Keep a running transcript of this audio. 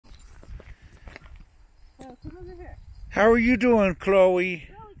come over here. How are you doing, Chloe?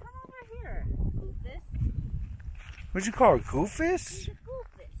 Chloe, come over here. Goofus. What'd you call her, Goofus? She's a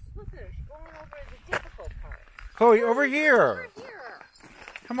Goofus. Look at her. She's going over the difficult part. Chloe, over here. Over here.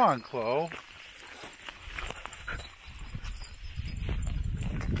 Come on, Chloe.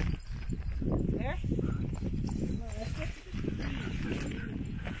 There?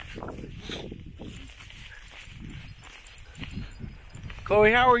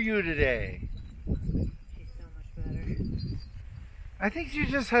 Chloe, how are you today? She's so much better. I think she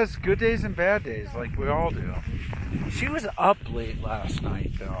just has good days and bad days, like we all do. She was up late last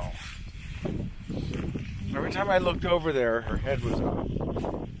night, though. Every time I looked over there, her head was up.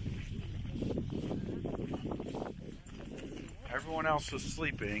 Everyone else was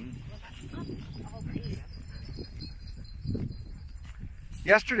sleeping.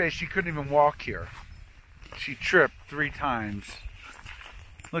 Yesterday, she couldn't even walk here. She tripped 3 times.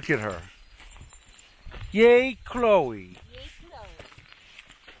 Look at her. Yay, Chloe.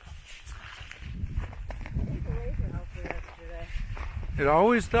 It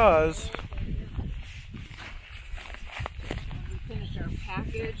always does. We finished our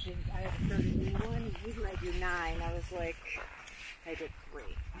package and I had to start a new one. Usually I do 9. I was like, I did 3.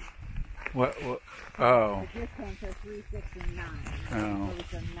 What? Oh. This one says 3, 6, and 9. Oh. So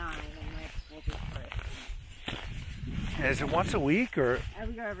it's a 9 and we'll do 3. Is it once a week or?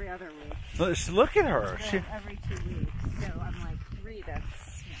 We go every other week. Look at her. She, every 2 weeks. So I'm like 3. That's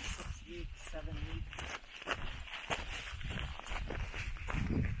 6 weeks, 7 weeks.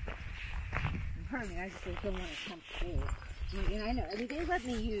 Pardon me, I just don't want to come through. And I know, I mean, they let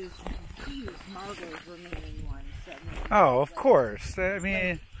me use Margaux's remaining ones. So, Oh, of course. I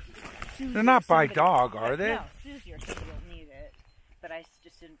mean, Susie they're not by somebody, dog, are they? No, Susie or somebody will need it. But I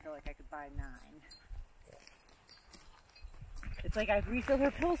just didn't feel like I could buy 9. It's like I refill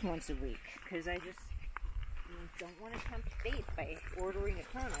her pills once a week because I just don't want to tempt fate by ordering a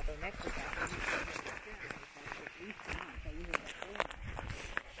ton. Although next week I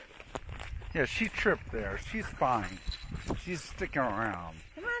Yeah, she tripped there. She's fine. She's sticking around.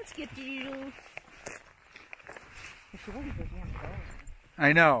 Come on, Skip-Doodle. She wouldn't put me on the bone.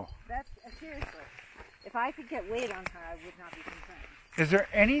 I know. That's seriously. If I could get weight on her, I would not be concerned. Is there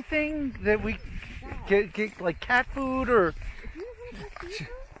anything that we get like cat food or? If you want to feed her,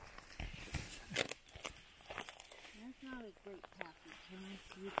 that's not a great cat food.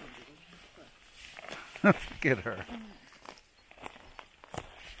 You can do it. Get her.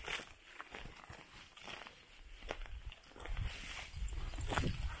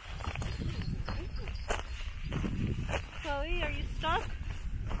 Chloe, are you stuck?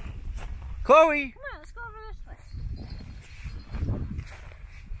 Chloe! Come on, let's go over this way.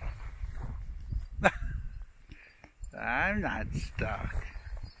 I'm not stuck.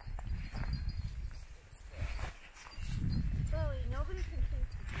 Chloe, nobody can think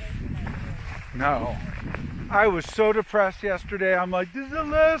to play. No. I was so depressed yesterday. I'm like, this is the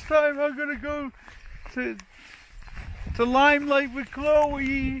last time I'm gonna go to Limelight with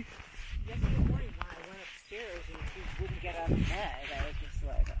Chloe. Yesterday morning when I went upstairs and she wouldn't get out of bed, I was just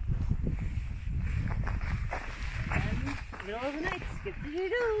like, and middle of the night,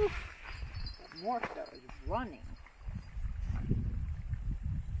 skip-de-doo. More so, it was running.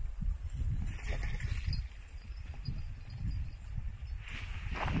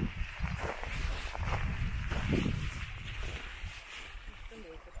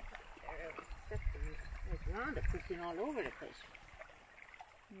 Rhonda pooping all over the place.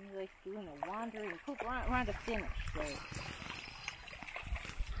 You're like doing a wandering poop. Rhonda finished, so.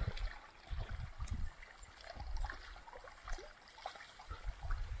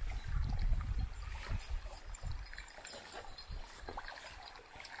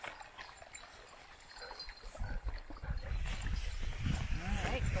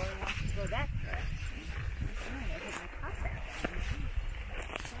 Alright, Chloe wants to go that direction. I hit my cup back.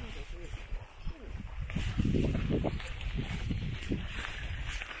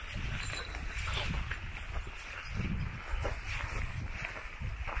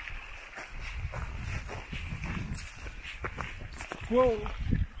 Whoa.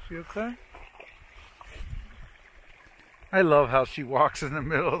 She okay? I love how she walks in the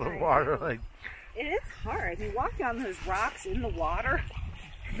middle of the water like. It is hard. You walk down those rocks in the water.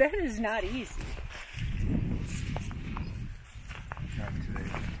 That is not easy. God, today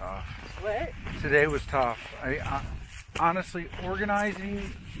was tough. What? Today was tough. Honestly,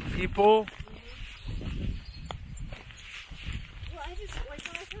 organizing people. Well, I just, like,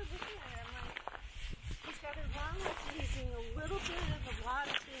 when I started looking at it, I'm like, he's got his long list using a little bit of a lot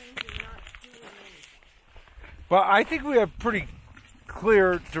of things and not doing anything. Well, I think we have pretty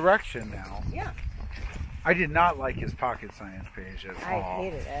clear direction now. Yeah. I did not like his pocket science page at all. I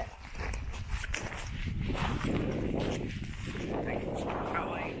hated it.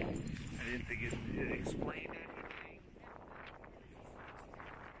 I didn't think it explained anything.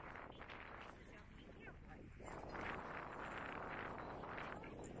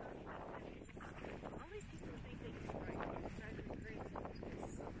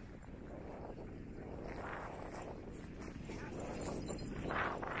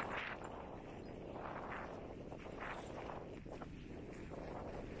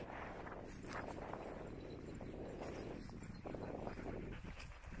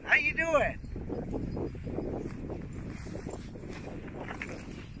 How you doing?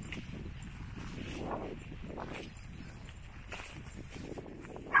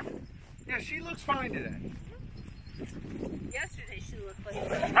 Yeah, she looks fine today. Yesterday she looked like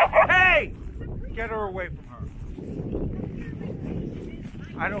Hey! Get her away from her.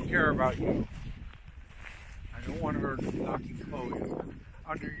 I don't care about you. I don't want her knocking Chloe over.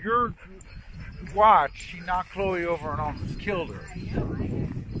 Under your watch, she knocked Chloe over and almost killed her. I know.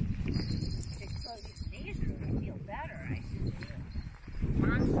 If Chloe sneezes, I feel better. I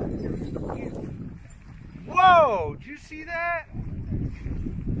should do. Whoa! Did you see that?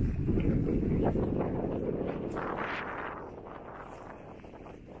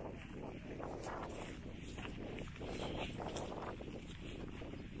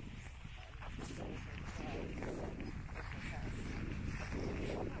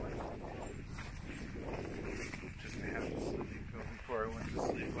 Before I went to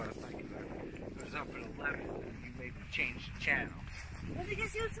sleep last night because I was up at 11 and you made me change the channel. Well,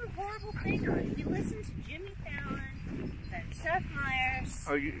 because you had some horrible thing on. If you listen to Jimmy Fallon, then Seth Meyers,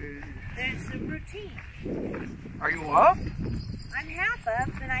 Oh, you? there's a routine. Are you up? I'm half up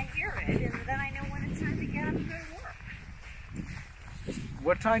and I hear it, and then I know when it's time to get up and go to work.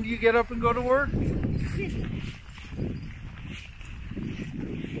 What time do you get up and go to work? Excuse me.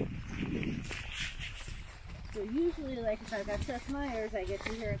 So usually, like if I've got Seth Meyers, I get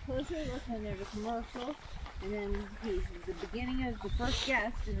to hear a closer look when there's a commercial, and then he's the beginning of the first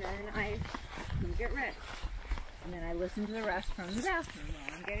guest, and then I can get ready. And then I listen to the rest from the bathroom while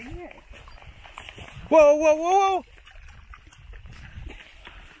I'm getting ready. Whoa, whoa, whoa,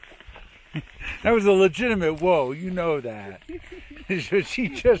 whoa! That was a legitimate whoa, you know that. She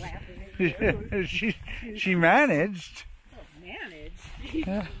just, she managed. Oh, managed?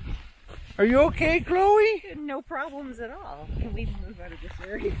 Yeah. Are you okay, Chloe? No problems at all. Can we move out of this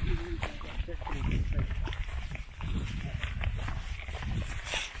area?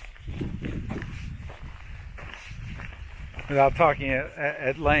 Without talking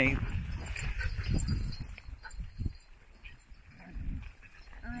at length.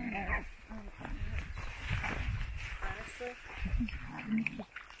 Honestly?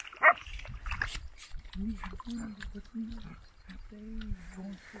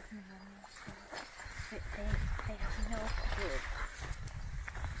 They have no clue.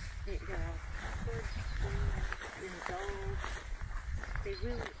 They're all covered in gold. They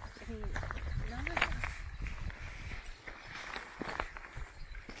really, I mean, none of them.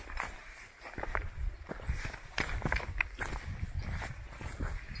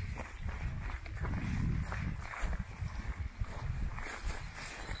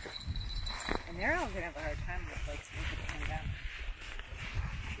 And they're all going to have a hard time with like the pandemic.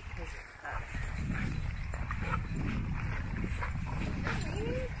 Because of that.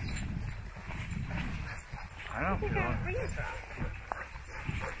 I don't feel it.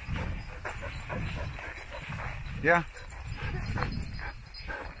 Yeah.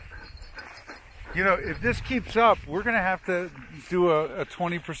 You know, if this keeps up, we're going to have to do a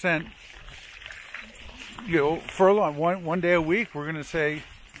 20%, furlough one day a week. We're going to say,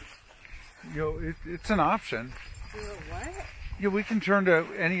 it's an option. Do a what? Yeah, we can turn to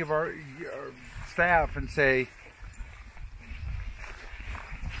any of our staff and say,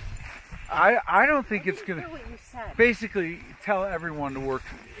 I don't think it's going to, basically tell everyone to work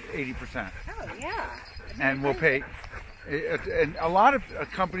 80%. Oh, yeah. And we'll pay, and a lot of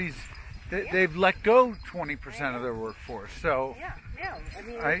companies, they've let go 20% of their workforce. So yeah, I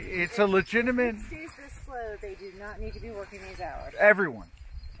mean, it's a legitimate. If it stays this slow, they do not need to be working these hours. Everyone.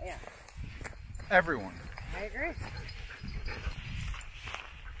 Yeah. Everyone. I agree.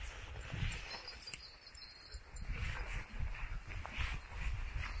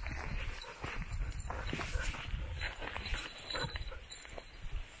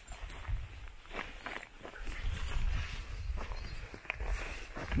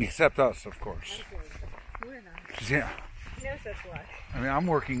 Except us, of course. We're not. Yeah. No such luck. I mean, I'm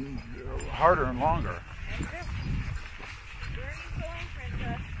working harder and longer. That's it. Where are you going,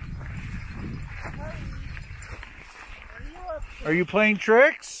 Princess? Are you playing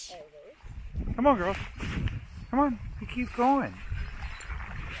tricks? Come on, girls. Come on. You keep going.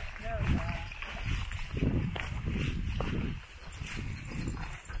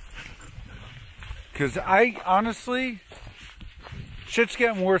 Because I honestly, shit's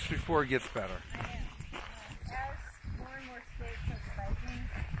getting worse before it gets better. I know. As more and more states are spiking,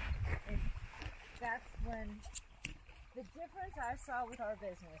 that's when the difference I saw with our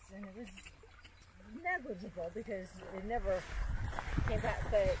business, and it was negligible because it never came back,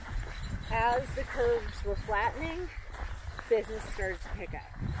 but as the curves were flattening, business started to pick up.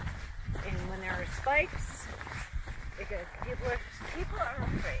 And when there are spikes, it goes, people are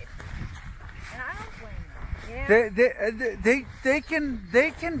afraid. And I don't blame them. You know?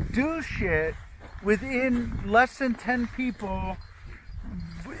 They can do shit within less than 10 people.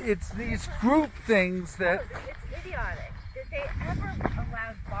 It's these group things that... It's idiotic that they ever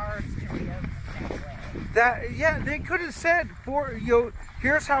allowed bars to reopen that way. Yeah, they could have said,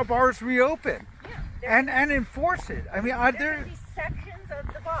 here's how bars reopen. Yeah, and enforce it. I mean, there can be sections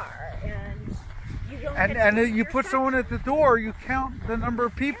of the bar, and you don't get and you put someone at the door, you count the number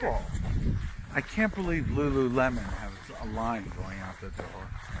of people. Yes. I can't believe Lululemon has a line going out the door.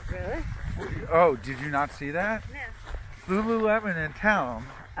 Really? Oh, did you not see that? No. Lululemon in town.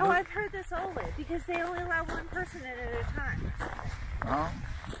 Oh, I've heard this only because they only allow one person in at a time. Oh.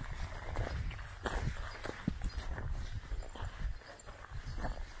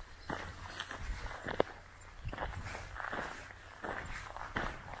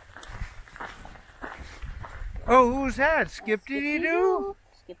 Oh, who's that? Skip-dee-dee-doo?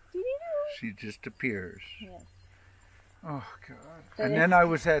 Skip-dee-dee-doo. She just appears. Yes. Oh, God. And then I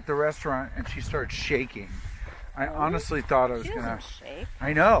was at the restaurant and she started shaking. I honestly thought I was going to... shake.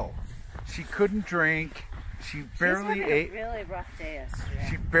 I know. She couldn't drink. She barely ate. A really rough day yesterday.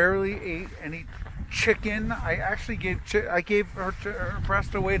 She barely ate any chicken. I actually gave her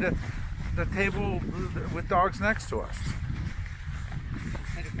breast away to the table with dogs next to us.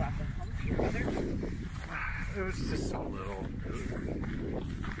 Could have brought them home to your mother. It was just so little.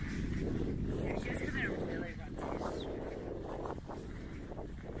 Yeah, she was having a really rough day.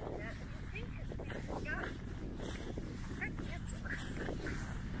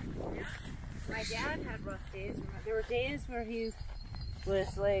 My dad had rough days. There were days where he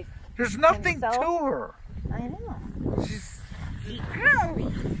was like... There's nothing to her. I know. She's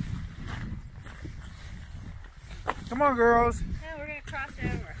girly. Come on, girls. Now we're going to cross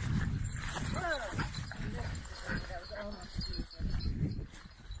over. Whoa. That was almost easy.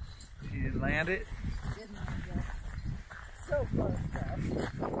 She didn't land it. Didn't land it. So close,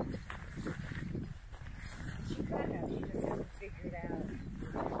 though. She could have. She just hasn't figured out.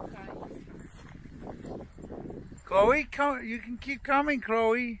 Chloe, come. You can keep coming,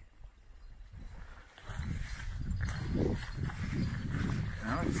 Chloe.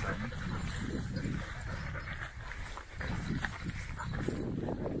 Now it's sudden.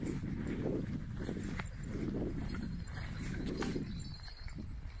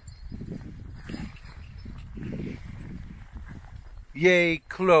 Yay,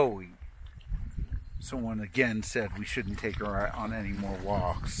 Chloe. Someone again said we shouldn't take her on any more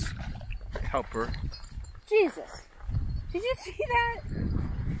walks. Help her. Jesus. Did you see that?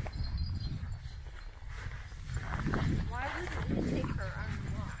 Why wouldn't we take her on a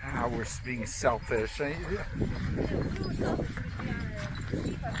walk? Ah, we're being selfish. No, we were selfish. We'd be on a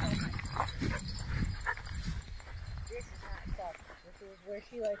sheep appointment. This is not selfish. This is where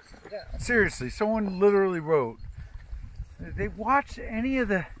she likes to go. Seriously, someone literally wrote, they watch any of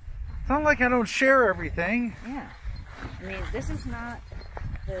the... It's not like I don't share everything. Yeah. I mean, this is not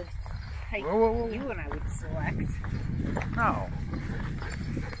the type Whoa. you and I would select. No.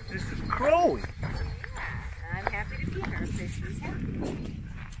 This is Chloe. I'm happy to be her, so she's happy.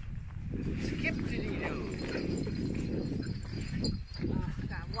 Skip-dee-doo.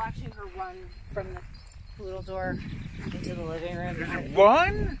 God, watching her run from the poodle door into the living room.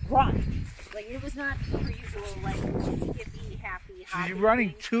 Run? Run. Like, it was not her usual, like, skippy, happy, hoppy She's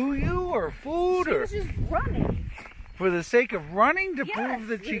running thing. to you or food? She Or was just running. for the sake of running to Yes, prove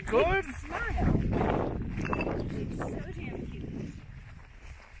that she with a could? big smile. She's so damn cute.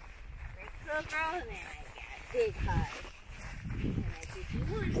 Great little girl, and then I got a big hug. And I did you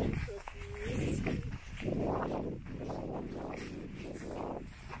want some cookies?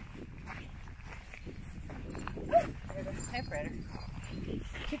 There goes the typewriter.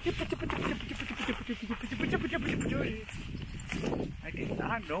 I did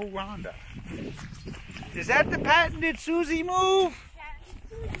not know Rhonda. Is that the patented Susie move?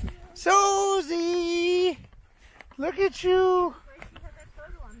 Susie! Look at you! She had that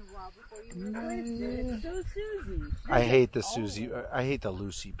photo on the wall. while before you replaced it. It's so Susie. I hate the Susie. I hate the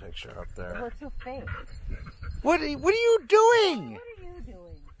Lucy picture up there. What's so fake? What are you doing? What are you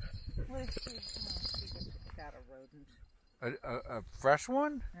doing? What is she? She got a rodent. A fresh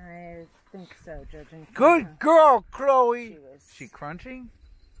one? I think so, judging. Good girl, Chloe. She She crunching?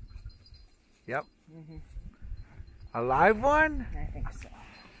 Yep. A live one? I think so.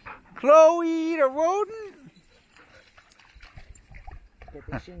 Chloe, eat a rodent? Did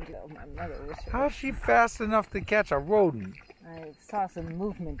the shingo? My mother was. How's she fast enough to catch a rodent? I saw some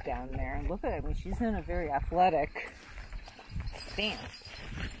movement down there, and look at it. I mean, she's in a very athletic stance.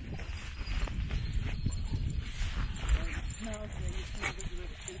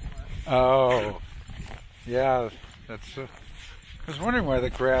 Oh, yeah. That's. I was wondering why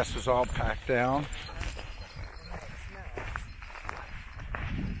the grass was all packed down.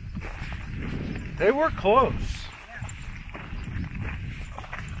 They were close.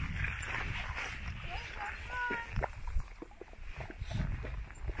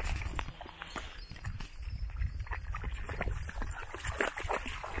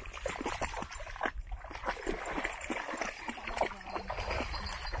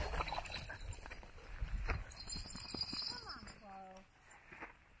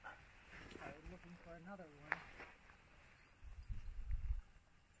 Another one.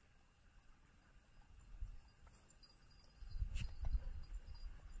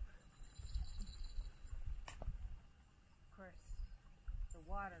 Of course, the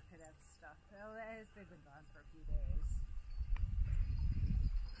water could have stuff. Oh, they've been gone for a few days.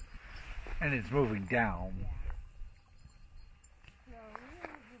 And it's moving down. Yeah. So,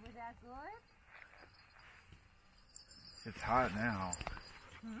 was that good? It's hot now.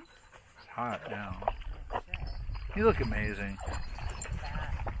 Hmm? It's hot now. You look amazing.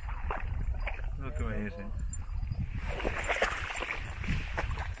 You look amazing.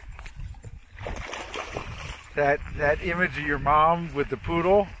 That image of your mom with the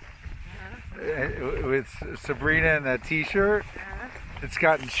poodle, with Sabrina in that T-shirt, it's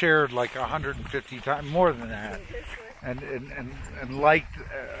gotten shared like 150 times, more than that, and liked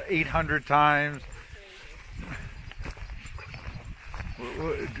 800 times.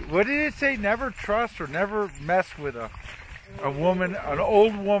 What did it say? Never trust or never mess with a woman, an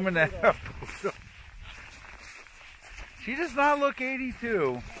old woman and a poodle. She does not look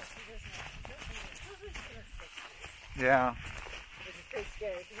 82. Yeah. Which is pretty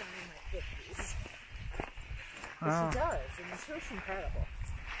scary because I'm in my 50s. But Oh. she does, and it's just incredible.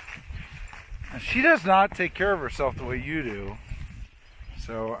 She does not take care of herself the way you do.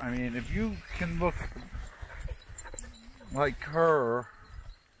 So, I mean, if you can look like her,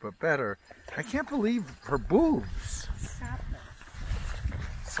 but better. I can't believe her boobs. Stop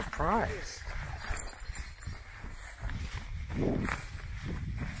it. Surprise.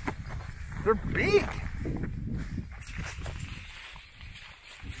 They're big.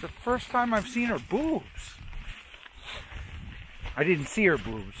 It's the first time I've seen her boobs. I didn't see her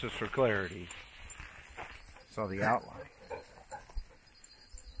boobs, just for clarity. Saw the outline.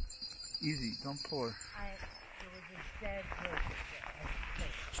 Easy, don't pull her. It was a dead bird.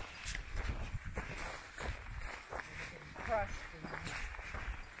 Crushed and it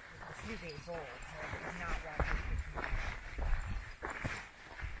was 3 days old. So I did not want to pick him up.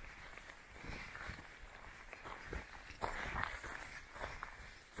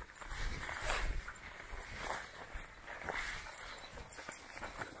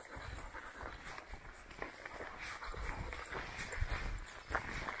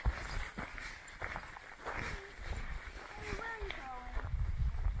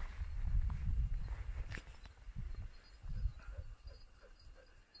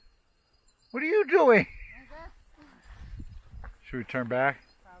 What are you doing? Should we turn back?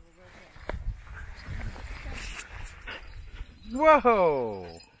 Whoa!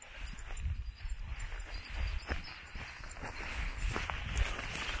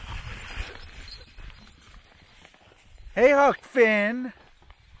 Hey, Huck Finn!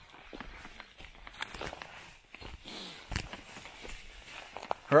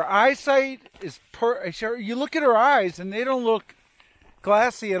 Her eyesight is you look at her eyes and they don't look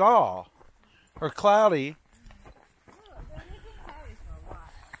glassy at all. Or cloudy.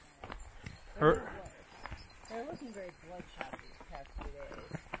 They're looking very bloodshot these past few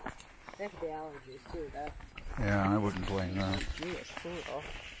days. They have the allergies too, though. Yeah, I wouldn't blame them. Jewish poodle.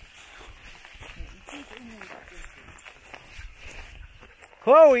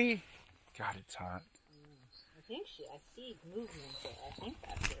 Chloe! God, it's hot. I see movement there. I think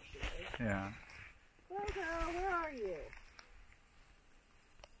that's where she is. Yeah. Margaux, where are you?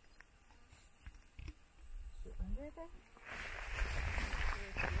 Is she under there?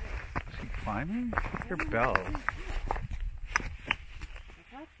 climbing? Your bells. I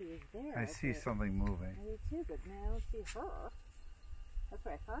thought she was there. I see something moving. I do too, but now I don't see her. That's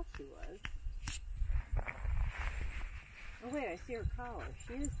what I thought she was. Oh wait, I see her collar.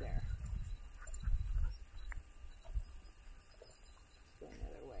 She is there. Let's go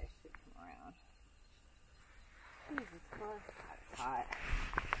another way. She should come around. Jesus Christ. That's hot.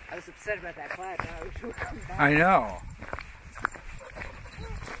 I was upset about that cloud. Now I wish it would come back. I know.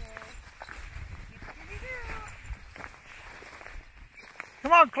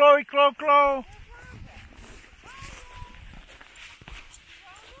 Come on, Chloe, Chloe.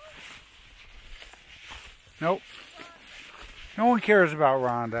 Nope. No one cares about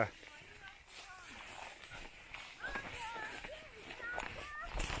Rhonda.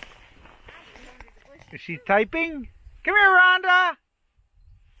 Is she typing? Come here, Rhonda.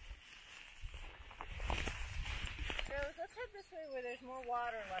 So let's head this way where there's more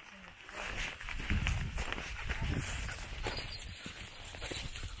water left in the stream.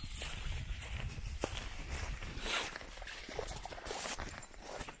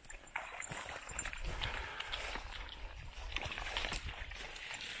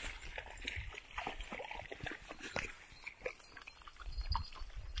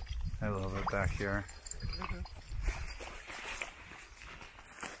 I love it back here.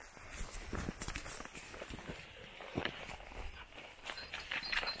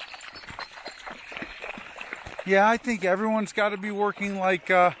 Yeah, I think everyone's got to be working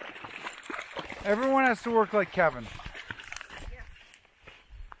like, everyone has to work like Kevin. Yeah.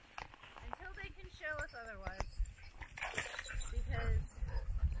 Until they can show us otherwise. Because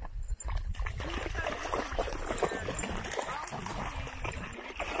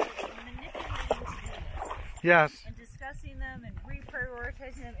Yes. and discussing them and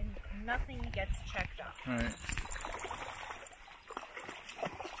reprioritizing them, and nothing gets checked off. Right.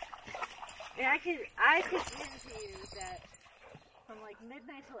 And I could guarantee you that from like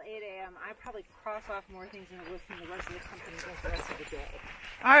midnight till 8 a.m. I probably cross off more things in the list than the rest of the company does the rest of the day.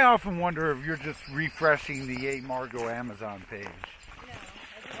 I often wonder if you're just refreshing the A. Margaux Amazon page. No,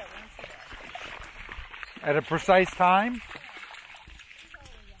 I do that once a day. At a precise time?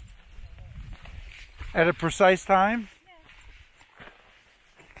 At a precise time?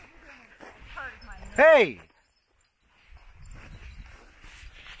 Part of my Hey!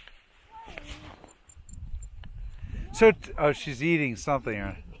 So, oh, she's eating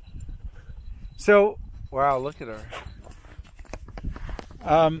something. So, wow, look at her.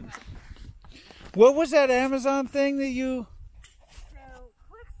 What was that Amazon thing that you... So,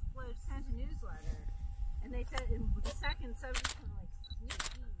 Clicksflow sent a newsletter, and they said in the second subject, like,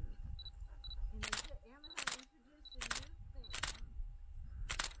 sneaky. And they said Amazon introduced a new thing.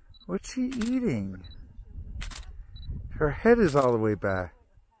 What's she eating? Her head is all the way back.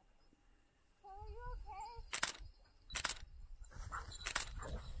 Are you okay?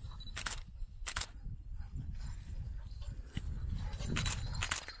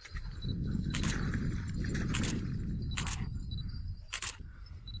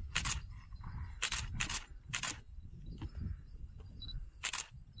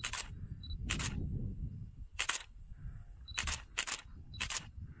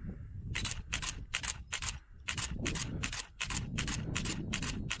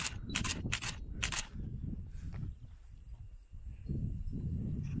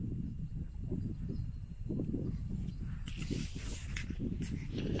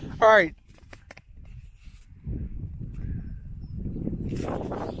 All right.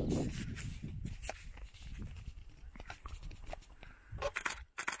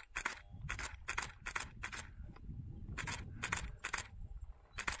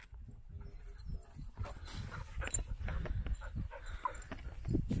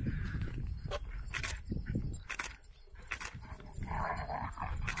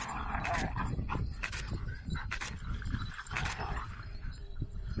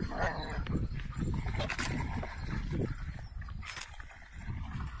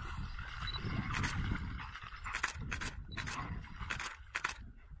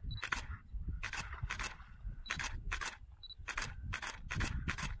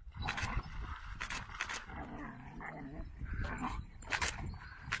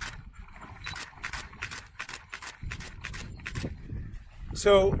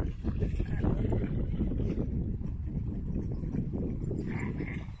 So,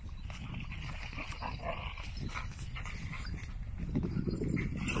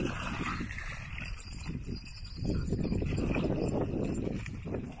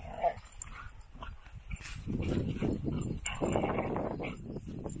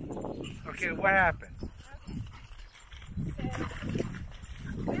 okay, what happened?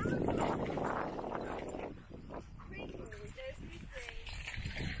 So,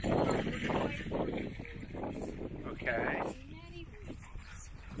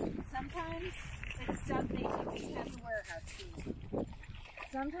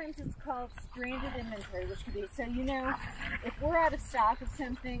 Sometimes it's called stranded inventory, which could be, so you know, if we're out of stock of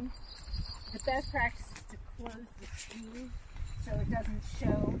something, the best practice is to close the SKU so it doesn't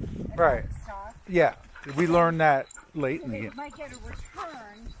show as out of stock. Yeah, we learned that late So in the they game. might get a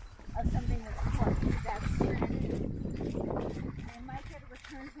return of something that's parked. That's stranded. They might get a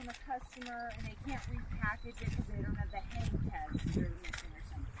return from a customer and they can't repackage it because they don't have the hang tags that they're missing or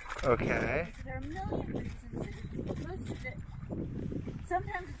something. Okay. So there are a million reasons. Most of it,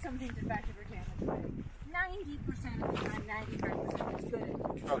 sometimes it's something defective or damaged, but 90% of the time, 95% is good.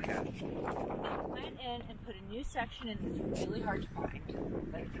 Okay. I went in and put a new section in that's really hard to find.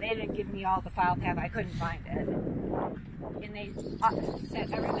 Like, they didn't give me all the file path, I couldn't find it. And they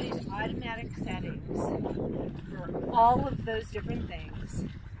set everybody's automatic settings for all of those different things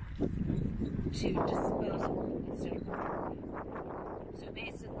to disposal instead of inventory. So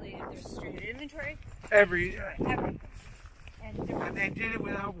basically, if there's stranded inventory, everything. And they did it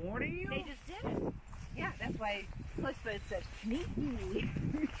without warning you? They just did it. Yeah, that's why Postboat said sneaky.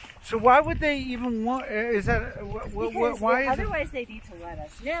 So why would they even want? Is that why? Otherwise, they need to let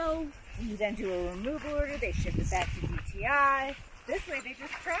us know. We then do a removal order. They ship it back to DTI. This way, they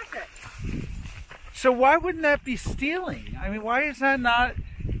just track it. So why wouldn't that be stealing? I mean, why is that not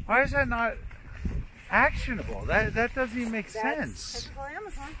actionable? That doesn't even make sense. That's typical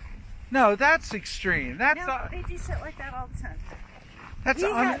Amazon. No, that's extreme. That's No, they do shit like that all the time. they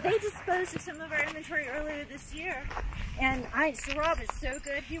They disposed of some of our inventory earlier this year, and Rob is so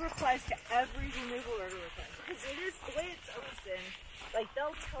good. He replies to every removal order request because it is the way it's always been. Like,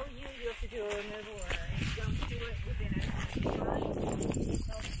 they'll tell you have to do a removal order, and you don't do it within a time. They'll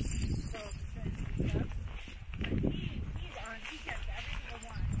dispose of stuff. But he's on. He gets every single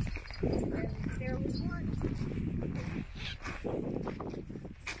one. And there was one.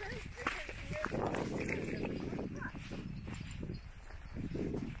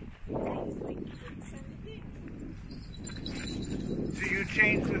 Do you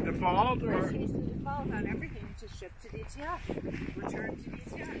change the default or? I changed the default on everything to ship to DTI, return to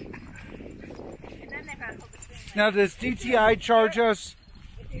DTI. And then they've got a whole between. Like, Now does DTI charge us?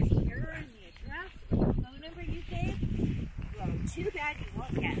 If there's an error in the address or the phone number you gave, well, too bad you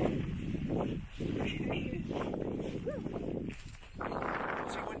won't get it.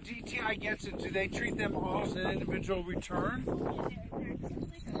 So when DTI gets it, do they treat them all as an individual return? They're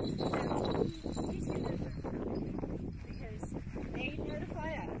typically going to because they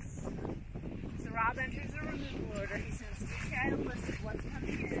notify us. So Rob enters a removal order. He sends DTI a list of what's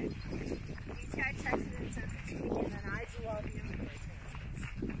coming in. DTI checks it and sends it to me, and then I do all the inventory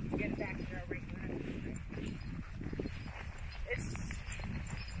transfers to get it back to our regular inventory.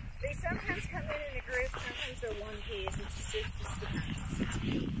 They sometimes come in a group, sometimes they're one piece. It just depends.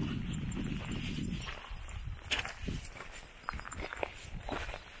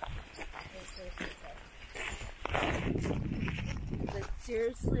 But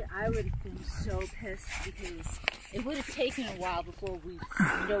seriously, I would have been so pissed because it would have taken a while before we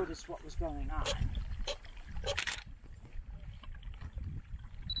noticed what was going on.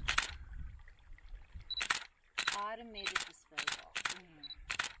 Automated disposal.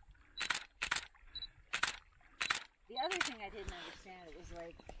 The other thing I didn't understand, it was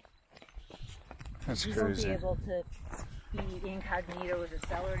like, That's you crazy. won't be able to be incognito as a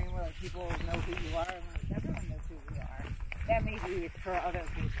seller anymore. Like, people know who you are. And like, everyone knows who we are. That may be for other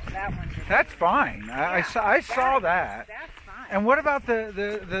people. That one. That's fine. I saw that. That's fine. And what about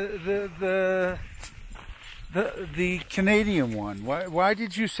the Canadian one? Why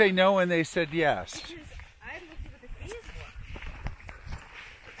did you say no and they said yes? Because I looked at what the fees were.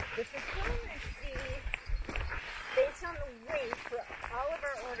 The fulfillment fee, based on the weight for all of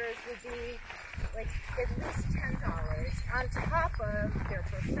our orders, would be like at least $10 on top of their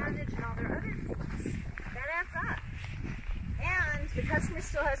percentage and all their other fees. That adds up. And the customer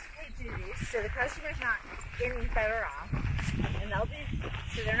still has to pay duties, so the customer's not getting better off. And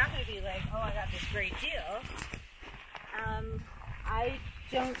so they're not going to be like, oh, I got this great deal. I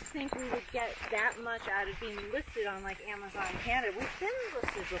don't think we would get that much out of being listed on like Amazon Canada. We've been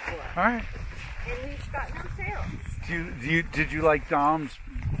listed before. All right. And we've got no sales. Did you like Dom's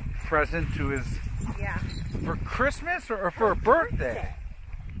present to his? Yeah. For Christmas or for a birthday?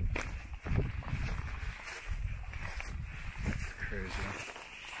 Crazy.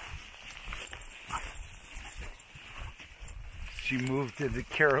 She moved into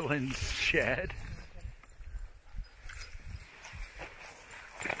Carolyn's shed.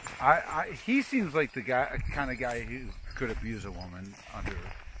 He seems like the kind of guy who could abuse a woman under.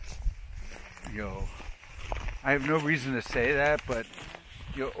 I have no reason to say that, but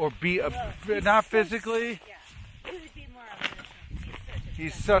or be not physically. Yeah, it would be more emotional.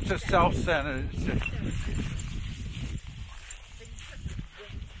 He's such a self-centered.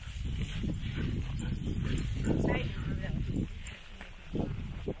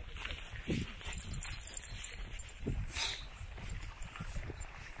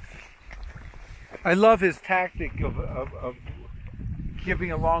 I love his tactic of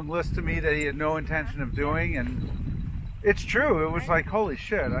giving a long list to me that he had no intention of doing, and it's true. It was like, holy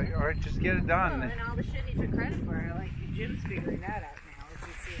shit! All right, just get it done. Well, and all the shit he took credit for, like Jim's figuring that out now.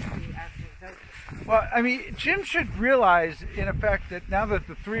 Well, I mean, Jim should realize, in effect, that now that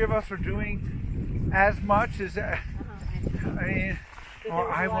the three of us are doing as much as, I mean, well,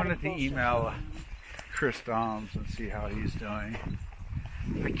 I wanted to email Chris Doms and see how he's doing.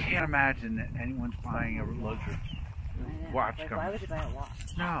 I can't imagine that anyone's buying a luxury watch company. Why would you buy a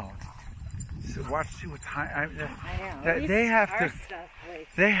watch? No. So watch, see what time. I know. They have to. Stuff, like,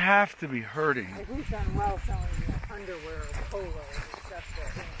 they have to be hurting. Like we've done well selling underwear or polos and stuff.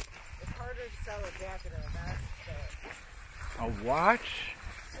 That, it's harder to sell a jacket or a vest. A watch?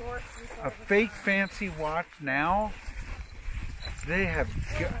 A fake fancy watch now? They have. So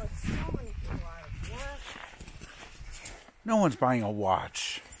many people out of work. No one's buying a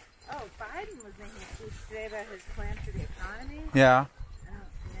watch. Oh, Biden was making a speech today about his plan for the economy. Yeah. I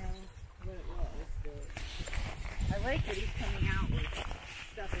don't know what it was, but I like that he's coming out with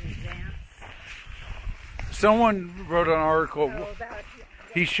stuff in advance. Someone wrote an article. About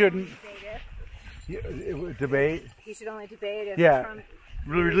he shouldn't debate. He should only debate if Trump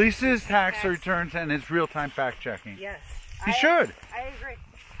releases tax returns and his real-time fact-checking. Yes. He should. I agree.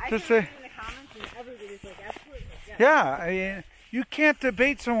 I Just say say. In the comments and everybody's like, absolutely. Yes. Yeah, I mean, you can't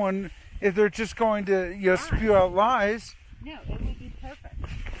debate someone if they're just going to spew out lies. No, it would be perfect.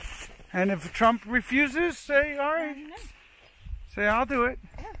 And if Trump refuses, say, all right. No. Say, I'll do it.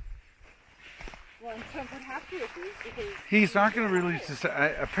 Yeah. Well, and Trump would have to refuse because he's not going to release this.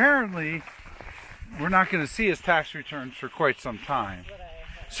 Apparently, we're not going to see his tax returns for quite some time.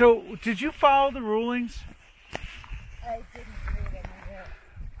 So, did you follow the rulings? I didn't read any of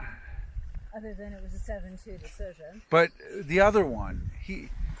it, other than it was a 7-2 decision. But the other one, the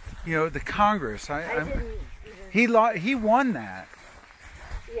Congress, he won that.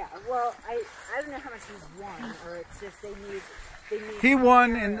 Yeah, well, I don't know how much he won, or it's just they need. He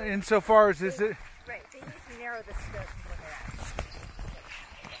won insofar as is it. Right, they need to narrow the scope of what they're at.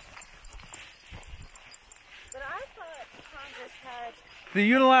 But I thought Congress had The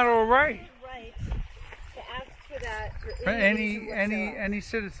unilateral right. To ask for that For any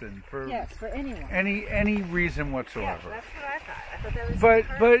citizen. Yes, for anyone. Any reason whatsoever. Yeah, that's what I thought. I thought that was.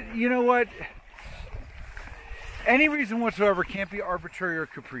 But you know what? Any reason whatsoever can't be arbitrary or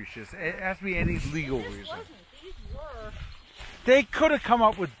capricious. It has to be any legal reason. These were. They could have come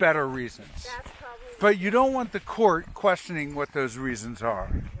up with better reasons. That's probably. But you don't want the court questioning what those reasons are.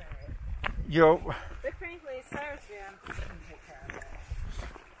 Right. But frankly, Cyrus Vance can take care of it.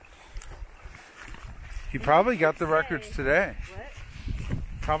 He probably got the records today. What?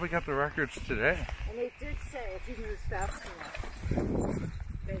 Probably got the records today. And they did say if he moves fast enough,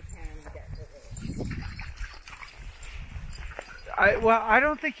 they can get released. I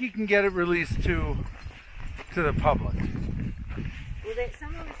don't think he can get it released to the public. Well,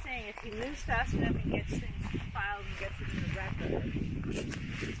 someone was saying if he moves fast enough and gets things filed and gets it in the record.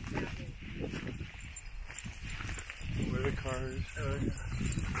 Where the cars?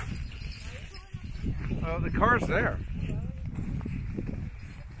 Oh, the car's there.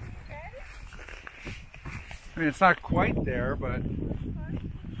 I mean, it's not quite there, but.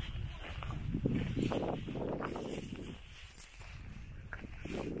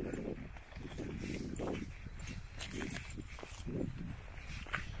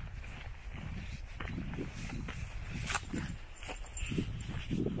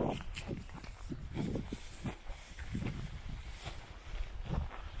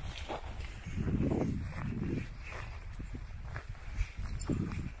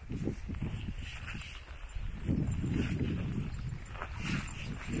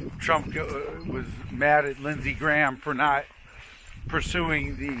 Trump was mad at Lindsey Graham for not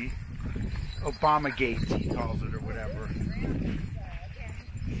pursuing the Obamagate, he calls it, or whatever.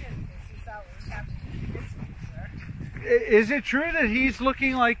 Is it true that he's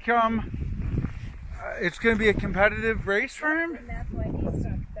looking like it's going to be a competitive race for him? And that's why he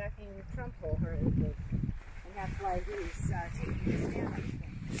stopped backing Trump wholeheartedly. And that's why he's taking a stand on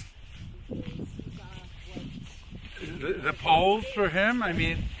things. The polls for him, I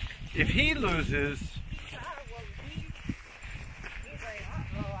mean, if he loses... He's like,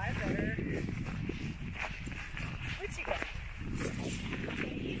 oh, I better switch again.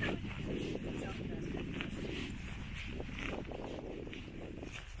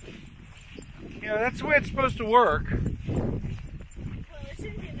 You know, that's the way it's supposed to work. Well, it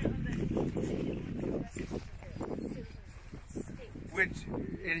should be on the Which,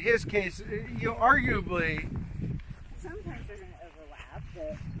 in his case, you know, arguably. Sometimes they're going to overlap,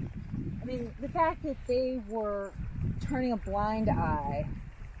 but I mean, the fact that they were turning a blind eye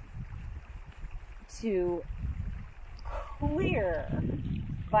to clear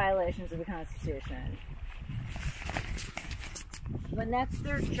violations of the Constitution, when that's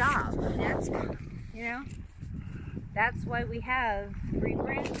their job, that's, you know, that's why we have 3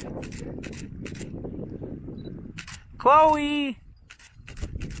 branches. Chloe!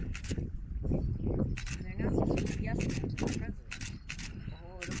 They're not supposed to be yes men to the president.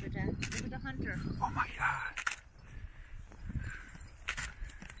 Oh, look at the hunter. Oh my God.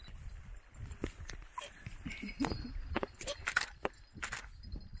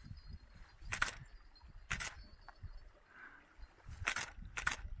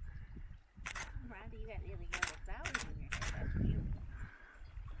 Randy, you got really yellow flowers in your hair.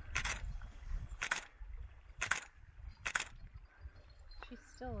 That's cute. She's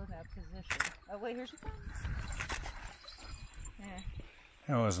still in that position. Oh, wait, here she comes. Yeah.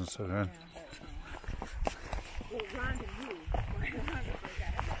 That wasn't so good. Well, Rhonda moved. Rhonda broke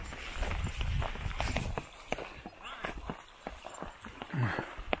out of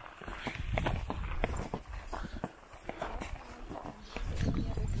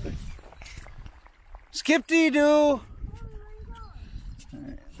Skip-dee-doo!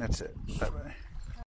 Alright, that's it.